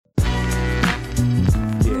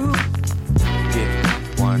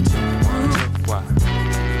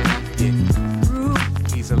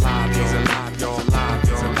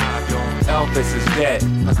Elvis is dead,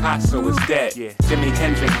 Picasso is dead, Jimi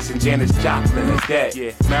Hendrix and Janis Joplin is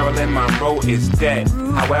dead, Marilyn Monroe is dead.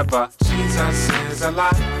 However, Jesus is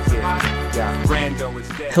alive. Brando is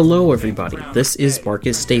dead. Hello everybody, this is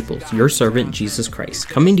Marcus Staples, your servant Jesus Christ,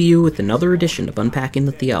 coming to you with another edition of Unpacking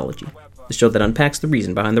the Theology, the show that unpacks the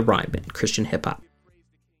reason behind the rhyme in Christian hip-hop.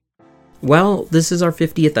 Well, this is our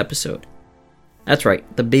 50th episode. That's right,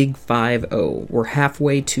 the big 5-0. We're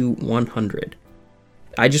halfway to 100.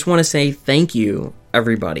 I just want to say thank you,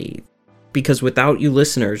 everybody, because without you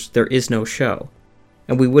listeners, there is no show,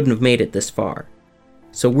 and we wouldn't have made it this far.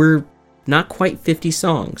 So we're not quite 50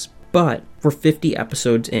 songs, but we're 50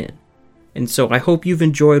 episodes in. And so I hope you've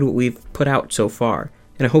enjoyed what we've put out so far,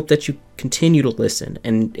 and I hope that you continue to listen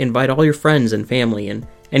and invite all your friends and family and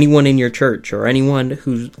anyone in your church or anyone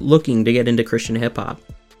who's looking to get into Christian hip-hop,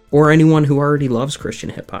 or anyone who already loves Christian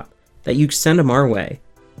hip-hop, that you send them our way,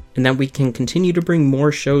 and that we can continue to bring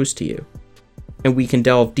more shows to you, and we can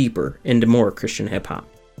delve deeper into more Christian hip-hop.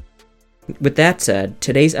 With that said,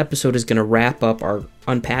 today's episode is going to wrap up our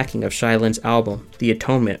unpacking of Shai Linne's album, The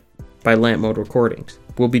Atonement, by Lamp Mode Recordings.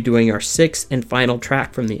 We'll be doing our sixth and final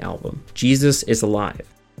track from the album, Jesus is Alive.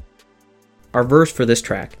 Our verse for this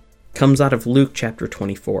track comes out of Luke chapter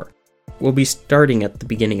 24. We'll be starting at the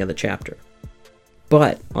beginning of the chapter.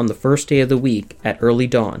 But on the first day of the week, at early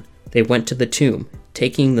dawn, they went to the tomb,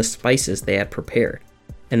 taking the spices they had prepared,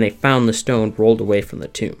 and they found the stone rolled away from the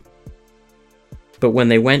tomb. But when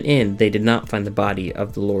they went in, they did not find the body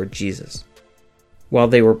of the Lord Jesus. While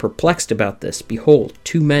they were perplexed about this, behold,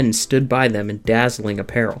 two men stood by them in dazzling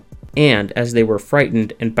apparel. And as they were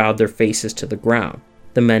frightened and bowed their faces to the ground,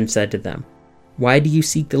 the men said to them, "Why do you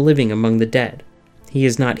seek the living among the dead? He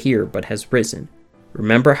is not here, but has risen.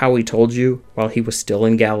 Remember how he told you, while he was still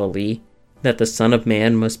in Galilee, that the Son of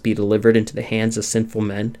Man must be delivered into the hands of sinful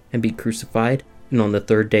men and be crucified, and on the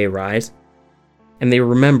third day rise?" And they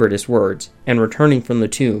remembered his words, and returning from the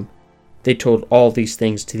tomb, they told all these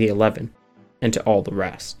things to the 11, and to all the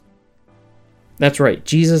rest. That's right,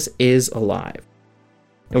 Jesus is alive.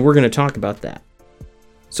 And we're going to talk about that.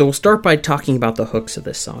 So we'll start by talking about the hooks of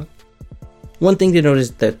this song. One thing to note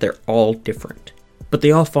is that they're all different, but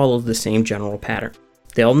they all follow the same general pattern.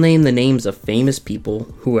 They all name the names of famous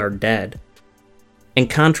people who are dead, and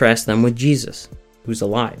contrast them with Jesus, who's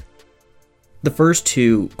alive. The first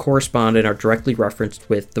two correspond and are directly referenced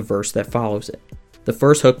with the verse that follows it. The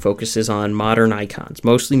first hook focuses on modern icons,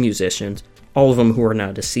 mostly musicians, all of them who are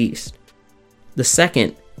now deceased. The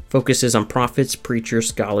second focuses on prophets, preachers,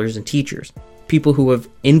 scholars, and teachers, people who have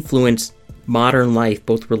influenced modern life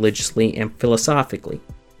both religiously and philosophically,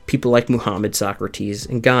 people like Muhammad, Socrates,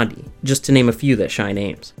 and Gandhi, just to name a few that Shai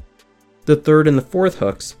names. The third and the fourth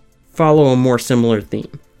hooks follow a more similar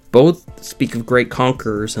theme. Both speak of great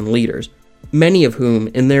conquerors and leaders, many of whom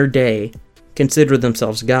in their day considered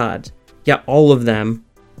themselves gods, yet all of them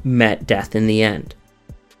met death in the end.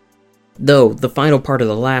 Though the final part of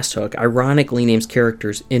the last hook ironically names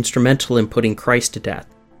characters instrumental in putting Christ to death,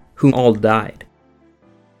 whom all died.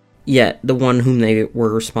 Yet the one whom they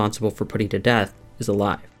were responsible for putting to death is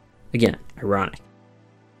alive. Again, ironic.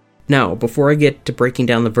 Now, before I get to breaking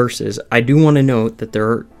down the verses, I do want to note that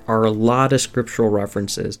there are a lot of scriptural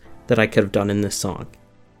references that I could have done in this song.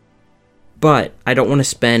 But I don't want to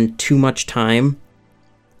spend too much time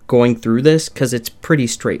going through this because it's pretty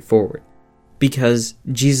straightforward. Because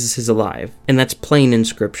Jesus is alive, and that's plain in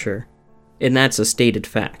scripture, and that's a stated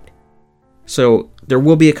fact. So there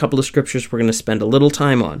will be a couple of scriptures we're going to spend a little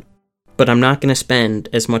time on, but I'm not going to spend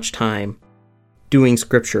as much time doing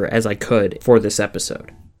scripture as I could for this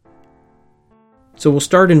episode. So we'll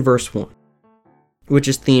start in verse 1, which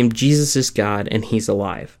is themed Jesus is God and he's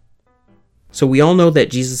alive. So we all know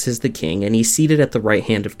that Jesus is the King and he's seated at the right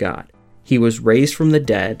hand of God. He was raised from the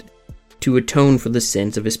dead to atone for the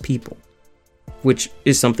sins of his people, which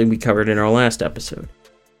is something we covered in our last episode.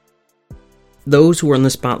 Those who are in the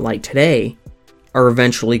spotlight today are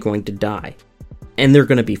eventually going to die, and they're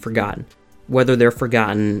going to be forgotten. Whether they're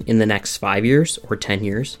forgotten in the next 5 years, or 10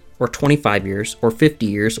 years, or 25 years, or 50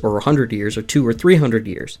 years, or 100 years, or 200 or 300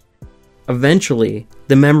 years. Eventually,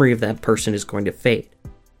 the memory of that person is going to fade.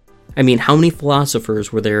 I mean, how many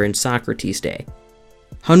philosophers were there in Socrates' day?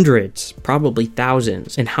 Hundreds, probably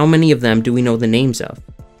thousands, and how many of them do we know the names of?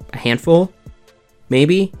 A handful?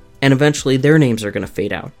 Maybe? And eventually their names are going to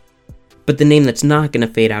fade out. But the name that's not going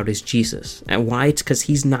to fade out is Jesus. And why? It's because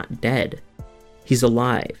he's not dead. He's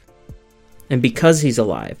alive. And because he's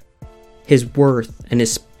alive, his worth and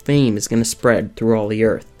his fame is going to spread through all the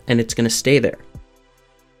earth, and it's going to stay there.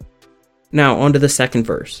 Now, on to the second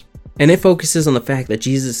verse. And it focuses on the fact that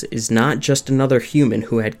Jesus is not just another human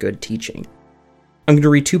who had good teaching. I'm going to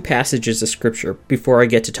read two passages of Scripture before I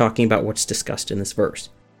get to talking about what's discussed in this verse.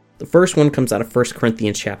 The first one comes out of 1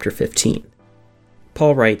 Corinthians chapter 15.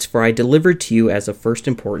 Paul writes, "For I delivered to you as of first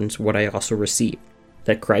importance what I also received,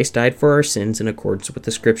 that Christ died for our sins in accordance with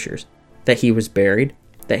the Scriptures, that he was buried,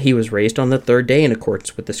 that he was raised on the third day in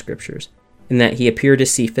accordance with the Scriptures, and that he appeared to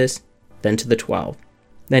Cephas, then to the 12.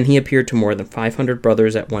 Then he appeared to more than 500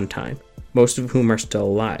 brothers at one time, most of whom are still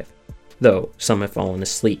alive, though some have fallen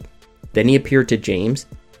asleep. Then he appeared to James,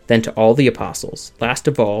 then to all the apostles. Last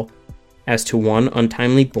of all, as to one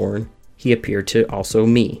untimely born, he appeared to also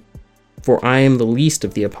me. For I am the least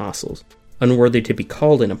of the apostles, unworthy to be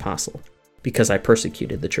called an apostle, because I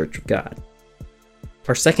persecuted the church of God."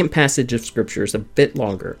 Our second passage of Scripture is a bit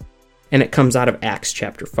longer, and it comes out of Acts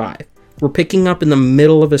chapter 5. We're picking up in the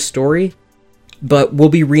middle of a story, but we'll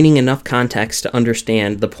be reading enough context to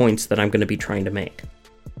understand the points that I'm going to be trying to make.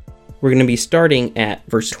 We're going to be starting at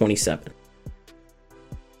verse 27.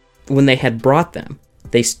 "When they had brought them,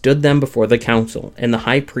 they stood them before the council, and the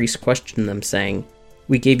high priest questioned them, saying,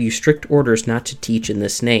 'We gave you strict orders not to teach in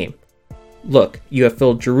this name. Look, you have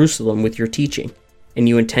filled Jerusalem with your teaching, and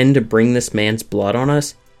you intend to bring this man's blood on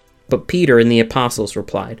us?' But Peter and the apostles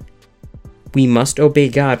replied, 'We must obey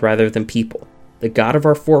God rather than people. The God of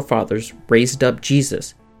our forefathers raised up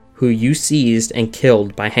Jesus, who you seized and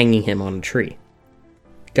killed by hanging him on a tree.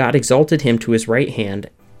 God exalted him to his right hand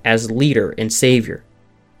as leader and savior,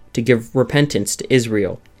 to give repentance to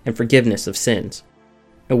Israel and forgiveness of sins.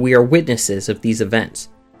 And we are witnesses of these events.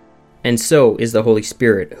 And so is the Holy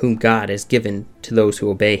Spirit, whom God has given to those who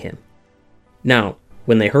obey him.' Now,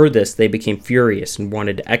 when they heard this, they became furious and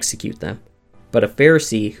wanted to execute them. But a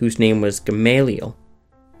Pharisee, whose name was Gamaliel,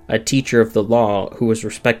 a teacher of the law who was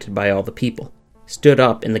respected by all the people, stood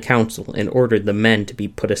up in the council and ordered the men to be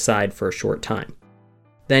put aside for a short time.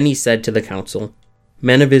 Then he said to the council,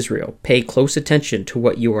 'Men of Israel, pay close attention to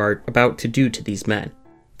what you are about to do to these men.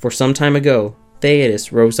 For some time ago,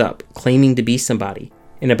 Theudas rose up, claiming to be somebody,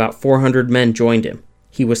 and about 400 men joined him.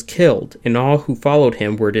 He was killed, and all who followed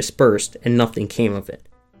him were dispersed, and nothing came of it.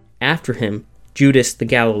 After him, Judas the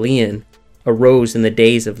Galilean arose in the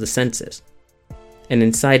days of the census, and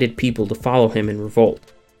incited people to follow him in revolt.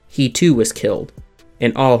 He too was killed,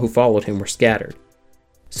 and all who followed him were scattered.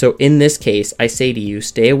 So in this case, I say to you,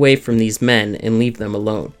 stay away from these men and leave them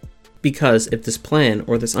alone. Because if this plan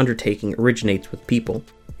or this undertaking originates with people,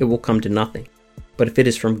 it will come to nothing. But if it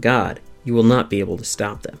is from God, you will not be able to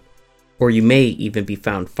stop them. Or you may even be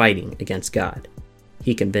found fighting against God."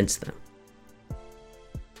 He convinced them.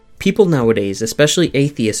 People nowadays, especially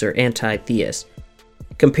atheists or anti-theists,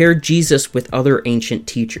 compare Jesus with other ancient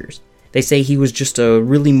teachers. They say he was just a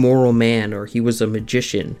really moral man, or he was a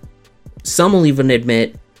magician. Some will even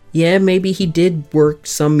admit, yeah, maybe he did work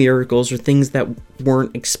some miracles or things that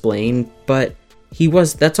weren't explained, but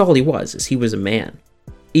that's all he was, is he was a man.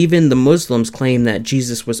 Even the Muslims claim that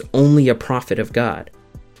Jesus was only a prophet of God,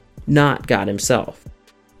 not God himself.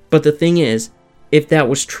 But the thing is, if that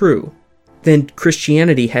was true, then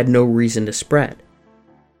Christianity had no reason to spread.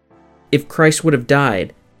 If Christ would have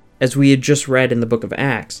died, as we had just read in the book of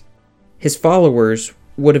Acts, his followers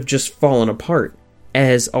would have just fallen apart,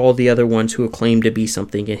 as all the other ones who claimed to be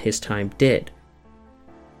something in his time did.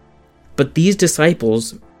 But these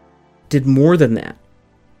disciples did more than that.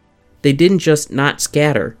 They didn't just not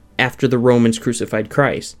scatter after the Romans crucified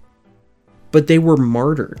Christ, but they were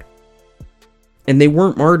martyred. And they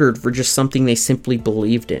weren't martyred for just something they simply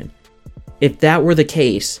believed in. If that were the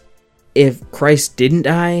case, if Christ didn't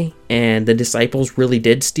die and the disciples really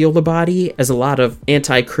did steal the body, as a lot of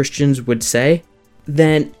anti-Christians would say,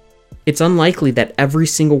 then it's unlikely that every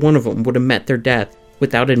single one of them would have met their death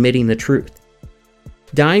without admitting the truth.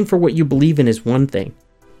 Dying for what you believe in is one thing.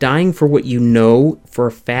 Dying for what you know for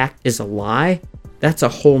a fact is a lie, that's a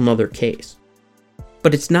whole nother case.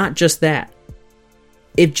 But it's not just that.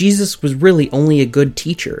 If Jesus was really only a good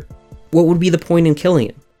teacher, what would be the point in killing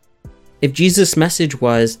him? If Jesus' message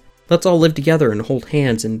was, let's all live together and hold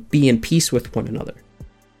hands and be in peace with one another,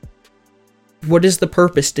 what is the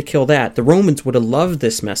purpose to kill that? The Romans would have loved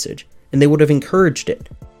this message, and they would have encouraged it.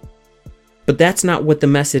 But that's not what the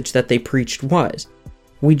message that they preached was.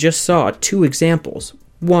 We just saw two examples,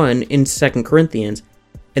 one in 2 Corinthians,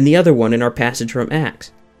 and the other one in our passage from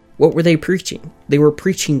Acts. What were they preaching? They were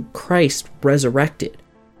preaching Christ resurrected.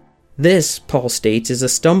 This, Paul states, is a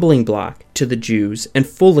stumbling block to the Jews and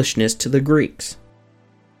foolishness to the Greeks.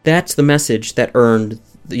 That's the message that earned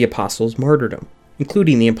the apostles martyrdom,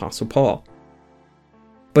 including the apostle Paul.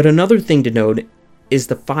 But another thing to note is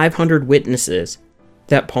the 500 witnesses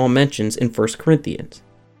that Paul mentions in 1 Corinthians.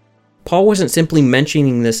 Paul wasn't simply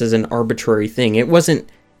mentioning this as an arbitrary thing. It wasn't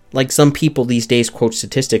Like some people these days quote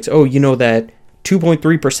statistics, oh, you know that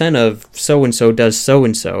 2.3% of so-and-so does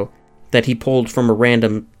so-and-so, that he pulled from a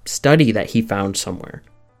random study that he found somewhere.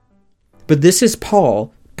 But this is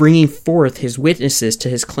Paul bringing forth his witnesses to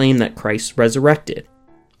his claim that Christ resurrected,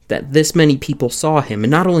 that this many people saw him,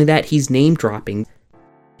 and not only that, he's name-dropping.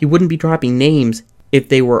 He wouldn't be dropping names if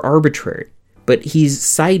they were arbitrary, but he's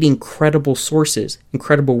citing credible sources,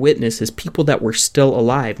 incredible witnesses, people that were still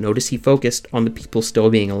alive. Notice he focused on the people still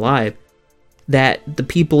being alive, that the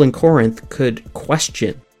people in Corinth could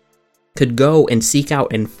question, could go and seek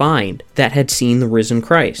out and find, that had seen the risen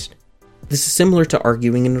Christ. This is similar to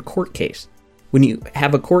arguing in a court case. When you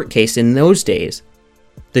have a court case in those days,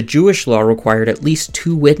 the Jewish law required at least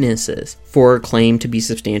 2 witnesses for a claim to be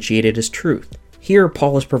substantiated as truth. Here,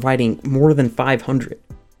 Paul is providing more than 500.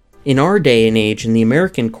 In our day and age, in the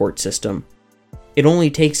American court system, it only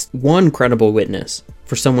takes 1 credible witness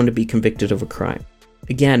for someone to be convicted of a crime.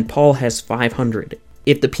 Again, Paul has 500.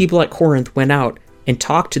 If the people at Corinth went out and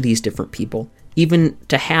talked to these different people, even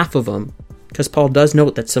to half of them, because Paul does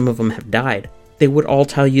note that some of them have died, they would all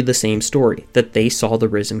tell you the same story, that they saw the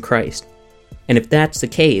risen Christ. And if that's the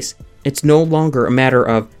case, it's no longer a matter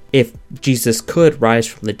of if Jesus could rise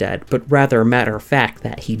from the dead, but rather a matter of fact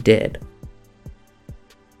that he did.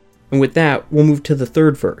 And with that, we'll move to the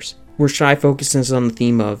 3rd verse, where Shai focuses on the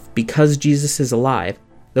theme of, because Jesus is alive,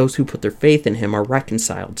 those who put their faith in him are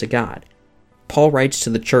reconciled to God. Paul writes to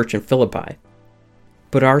the church in Philippi,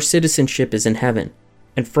 but our citizenship is in heaven,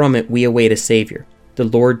 and from it we await a Savior, the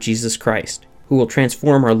Lord Jesus Christ, who will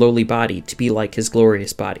transform our lowly body to be like his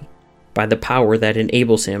glorious body, by the power that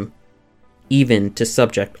enables him even to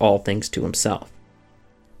subject all things to himself.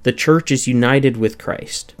 The church is united with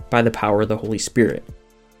Christ by the power of the Holy Spirit.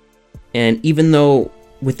 And even though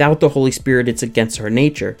without the Holy Spirit it's against our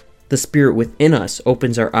nature, the Spirit within us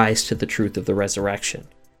opens our eyes to the truth of the resurrection.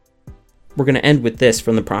 We're going to end with this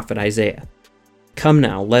from the prophet Isaiah. Come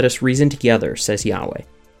now, let us reason together, says Yahweh.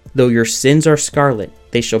 Though your sins are scarlet,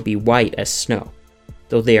 they shall be white as snow.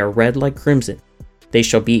 Though they are red like crimson, they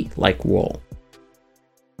shall be like wool.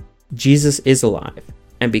 Jesus is alive,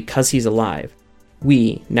 and because he's alive,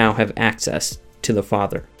 we now have access to the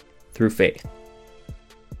Father through faith.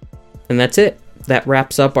 And that's it. That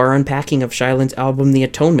wraps up our unpacking of Shai Linne's album, The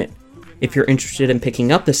Atonement. If you're interested in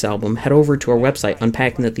picking up this album, head over to our website,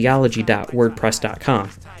 unpackingthetheology.wordpress.com,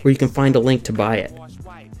 where you can find a link to buy it.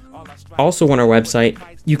 Also on our website,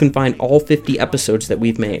 you can find all 50 episodes that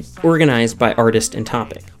we've made, organized by artist and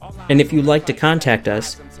topic. And if you'd like to contact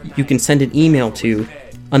us, you can send an email to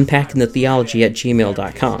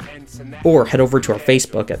unpackingthetheology@gmail.com, or head over to our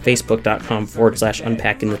Facebook at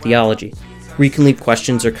facebook.com/unpackingthetheology, where you can leave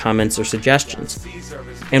questions or comments or suggestions.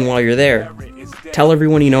 And while you're there, tell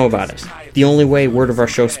everyone you know about us. The only way word of our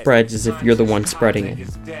show spreads is if you're the one spreading it.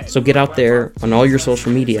 So get out there on all your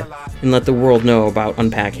social media and let the world know about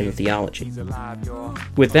Unpacking the Theology.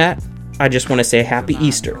 With that, I just want to say Happy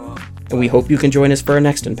Easter, and we hope you can join us for our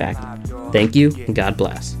next Unpacking. Thank you, and God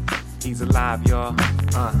bless. He's alive, y'all.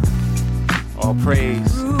 All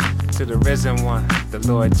praise to the risen one, the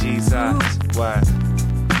Lord Jesus. What?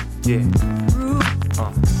 Yeah.